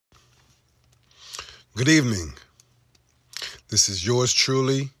Good evening. This is yours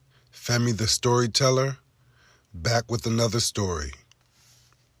truly, Femi the Storyteller, back with another story.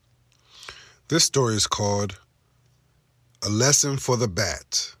 This story is called A Lesson for the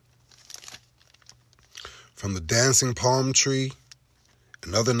Bat. From the Dancing Palm Tree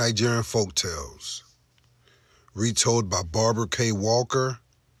and Other Nigerian Folktales. Retold by Barbara K. Walker.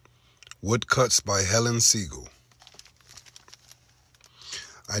 Woodcuts by Helen Siegel.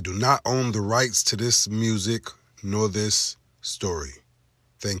 I do not own the rights to this music nor this story.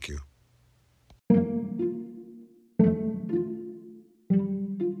 Thank you.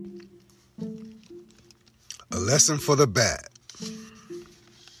 A Lesson for the Bat.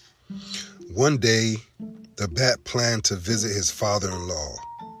 One day, the bat planned to visit his father-in-law,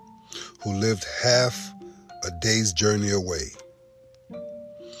 who lived half a day's journey away.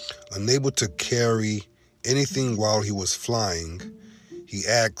 Unable to carry anything while he was flying, he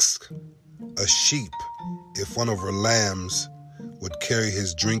asked a sheep if one of her lambs would carry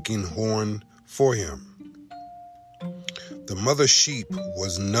his drinking horn for him. The mother sheep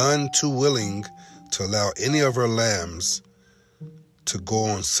was none too willing to allow any of her lambs to go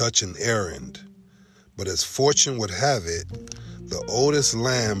on such an errand. But as fortune would have it, the oldest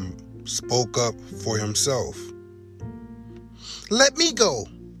lamb spoke up for himself. "Let me go,"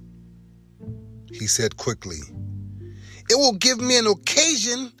 he said quickly. "It will give me an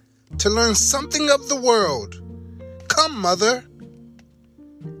occasion to learn something of the world. Come, mother.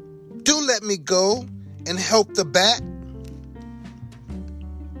 Do let me go and help the bat."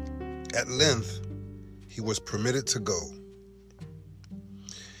 At length, he was permitted to go.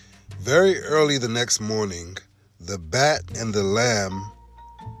 Very early the next morning, the bat and the lamb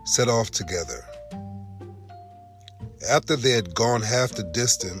set off together. After they had gone half the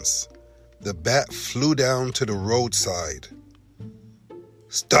distance, the bat flew down to the roadside.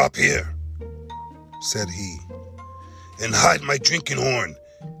 "Stop here," said he, "and hide my drinking horn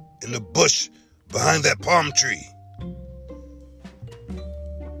in the bush behind that palm tree."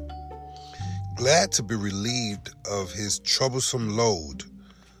 Glad to be relieved of his troublesome load,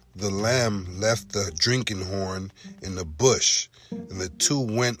 the lamb left the drinking horn in the bush, and the two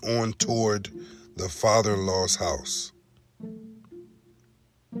went on toward the father-in-law's house.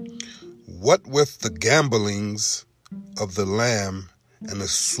 What with the gambolings of the lamb and the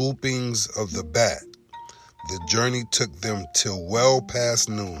swoopings of the bat, the journey took them till well past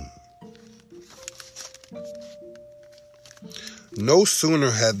noon. No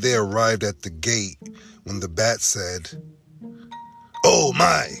sooner had they arrived at the gate when the bat said, "Oh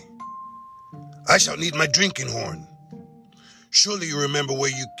my, I shall need my drinking horn. Surely you remember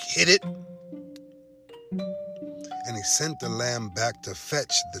where you hid it?" And he sent the lamb back to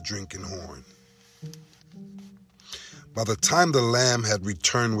fetch the drinking horn. By the time the lamb had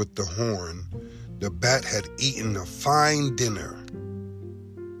returned with the horn, the bat had eaten a fine dinner.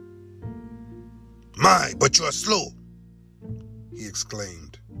 "My, but you are slow," he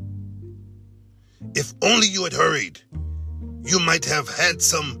exclaimed. "If only you had hurried, you might have had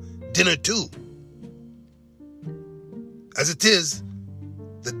some dinner too. As it is,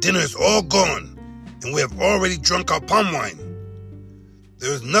 the dinner is all gone, and we have already drunk our palm wine.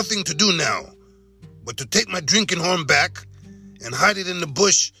 There is nothing to do now but to take my drinking horn back and hide it in the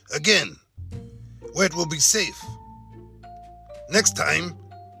bush again, where it will be safe. Next time,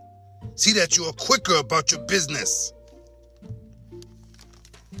 see that you are quicker about your business."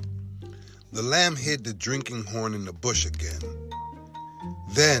 The lamb hid the drinking horn in the bush again.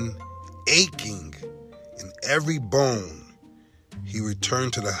 Then, aching in every bone, he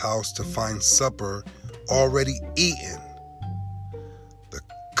returned to the house to find supper already eaten. The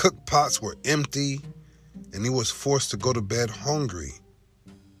cook pots were empty, and he was forced to go to bed hungry.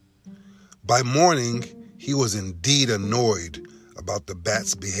 By morning, he was indeed annoyed about the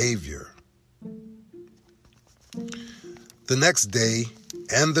bat's behavior. The next day,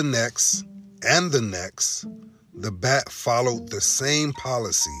 and the next, and the next, the bat followed the same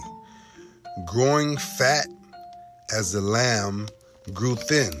policy, growing fat as the lamb grew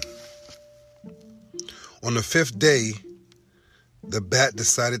thin. On the fifth day, the bat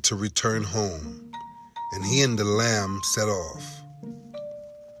decided to return home, and he and the lamb set off.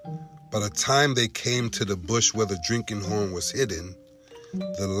 By the time they came to the bush where the drinking horn was hidden,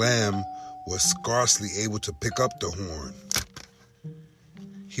 the lamb was scarcely able to pick up the horn.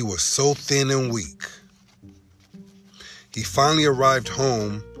 He was so thin and weak. He finally arrived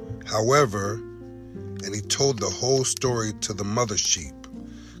home, however, and he told the whole story to the mother sheep,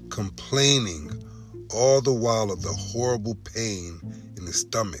 complaining all the while of the horrible pain in his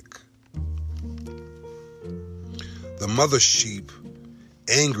stomach. The mother sheep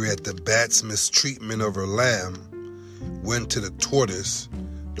angry at the bat's mistreatment of her lamb, went to the tortoise,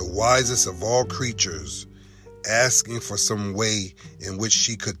 the wisest of all creatures, asking for some way in which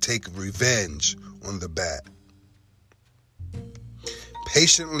she could take revenge on the bat.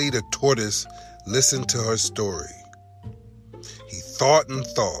 Patiently, the tortoise listened to her story. He thought and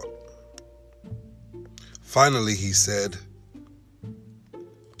thought. Finally, he said,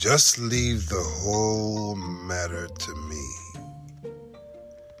 "Just leave the whole matter to me.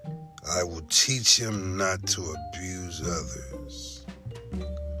 I will teach him not to abuse others."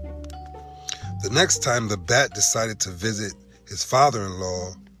 The next time the bat decided to visit his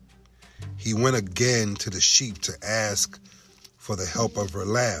father-in-law, he went again to the sheep to ask for the help of her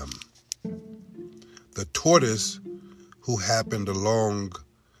lamb. The tortoise, who happened along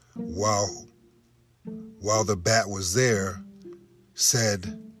while the bat was there,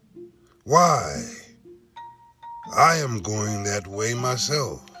 said, "Why, I am going that way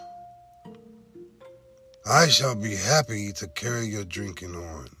myself. I shall be happy to carry your drinking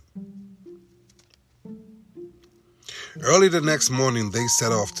horn." Early the next morning, they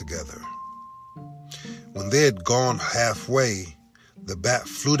set off together. When they had gone halfway, the bat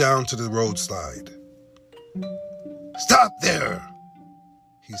flew down to the roadside. "Stop there,"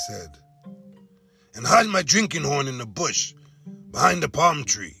 he said, "and hide my drinking horn in the bush behind the palm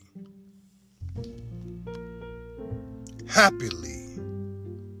tree." "Happily,"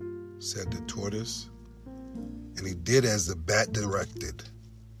 said the tortoise, and he did as the bat directed.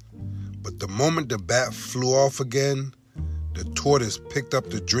 But the moment the bat flew off again, the tortoise picked up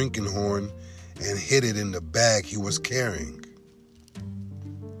the drinking horn and hid it in the bag he was carrying.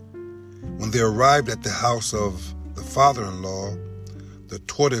 When they arrived at the house of the father-in-law, the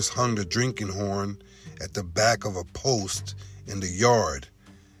tortoise hung the drinking horn at the back of a post in the yard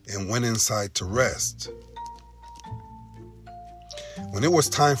and went inside to rest. When it was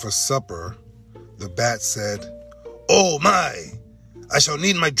time for supper, the bat said, "Oh my, I shall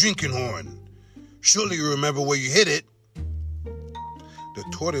need my drinking horn. Surely you remember where you hid it." The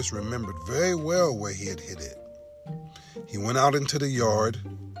tortoise remembered very well where he had hid it. He went out into the yard,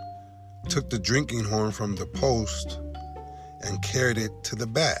 took the drinking horn from the post, and carried it to the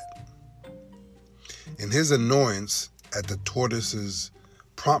bat. In his annoyance at the tortoise's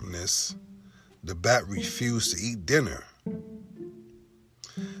promptness, the bat refused to eat dinner.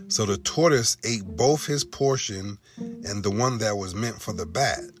 So the tortoise ate both his portion and the one that was meant for the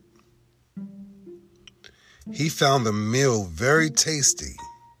bat. He found the meal very tasty.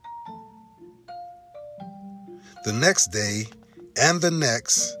 The next day, and the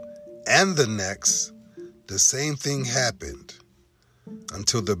next, and the next, the same thing happened,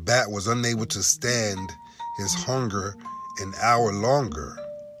 until the bat was unable to stand his hunger an hour longer.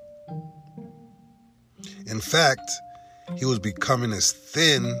 In fact, he was becoming as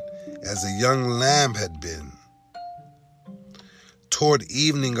thin as a young lamb had been. Toward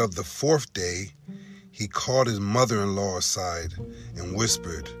evening of the fourth day, he called his mother-in-law aside and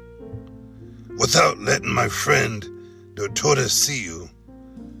whispered, "Without letting my friend, the tortoise, see you,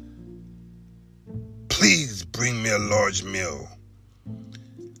 please bring me a large meal.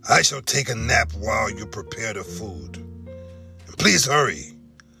 I shall take a nap while you prepare the food. And please hurry,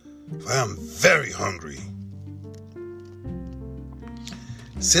 for I am very hungry."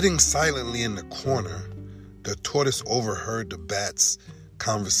 Sitting silently in the corner, the tortoise overheard the bat's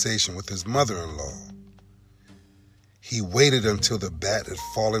conversation with his mother-in-law. He waited until the bat had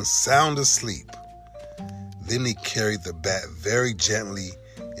fallen sound asleep. Then he carried the bat very gently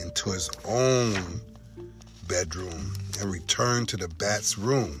into his own bedroom and returned to the bat's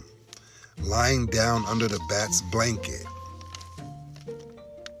room, lying down under the bat's blanket.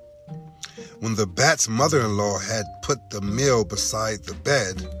 When the bat's mother-in-law had put the meal beside the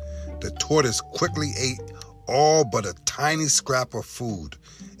bed, the tortoise quickly ate all but a tiny scrap of food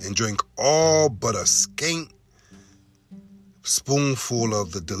and drank all but a scant spoonful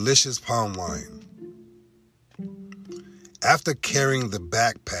of the delicious palm wine. After carrying the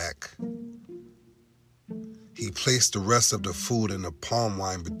backpack, he placed the rest of the food and the palm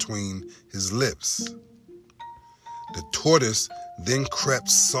wine between his lips. The tortoise then crept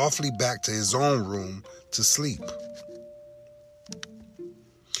softly back to his own room to sleep.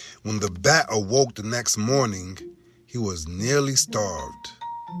 When the bat awoke the next morning, he was nearly starved,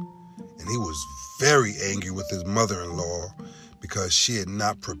 and he was very angry with his mother-in-law because she had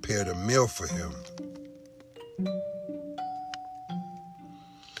not prepared a meal for him.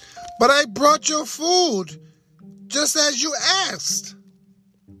 "But I brought your food, just as you asked,"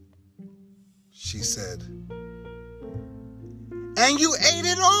 she said. "And you ate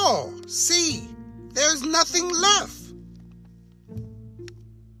it all. See, there's nothing left."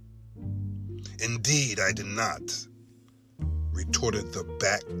 Indeed, I did not, retorted the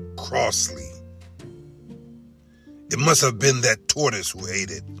bat crossly. It must have been that tortoise who ate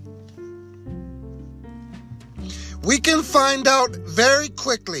it. We can find out very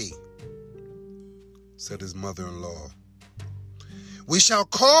quickly, said his mother-in-law. We shall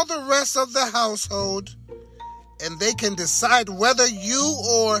call the rest of the household, and they can decide whether you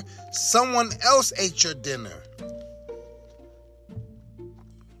or someone else ate your dinner.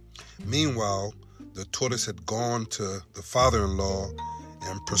 Meanwhile, the tortoise had gone to the father-in-law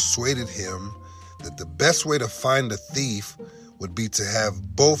and persuaded him that the best way to find the thief would be to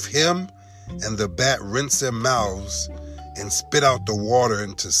have both him and the bat rinse their mouths and spit out the water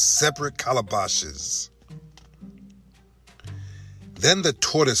into separate calabashes. Then the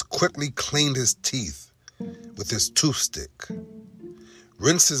tortoise quickly cleaned his teeth with his toothstick,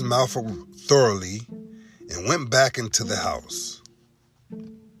 rinsed his mouth thoroughly, and went back into the house.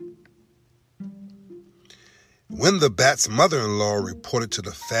 When the bat's mother-in-law reported to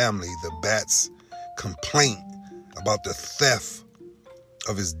the family the bat's complaint about the theft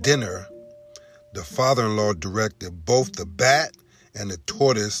of his dinner, the father-in-law directed both the bat and the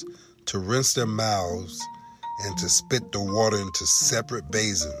tortoise to rinse their mouths and to spit the water into separate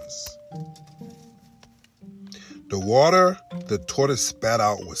basins. The water the tortoise spat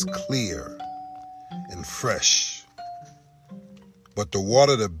out was clear and fresh, but the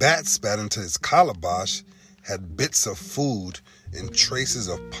water the bat spat into his calabash had bits of food and traces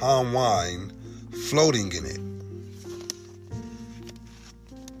of palm wine floating in it.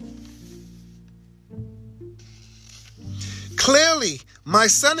 Clearly, my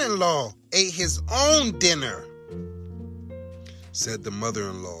son-in-law ate his own dinner, said the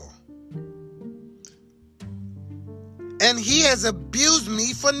mother-in-law. And he has abused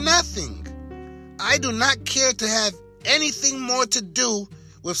me for nothing. I do not care to have anything more to do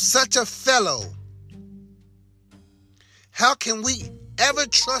with such a fellow. How can we ever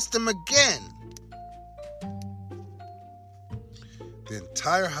trust him again? The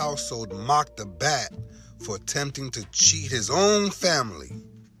entire household mocked the bat for attempting to cheat his own family.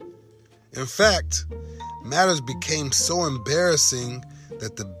 In fact, matters became so embarrassing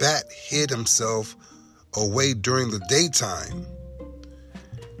that the bat hid himself away during the daytime,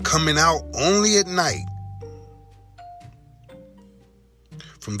 coming out only at night.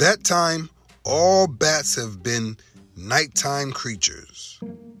 From that time, all bats have been nighttime creatures.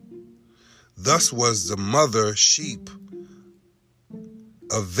 Thus was the mother sheep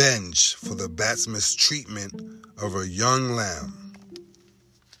avenged for the bat's mistreatment of her young lamb.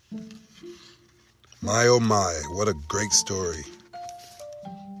 My oh my, what a great story.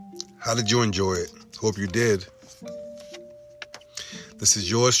 How did you enjoy it? Hope you did. This is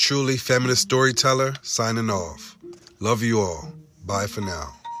yours truly, Feminist Storyteller, signing off. Love you all. Bye for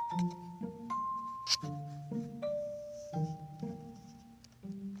now.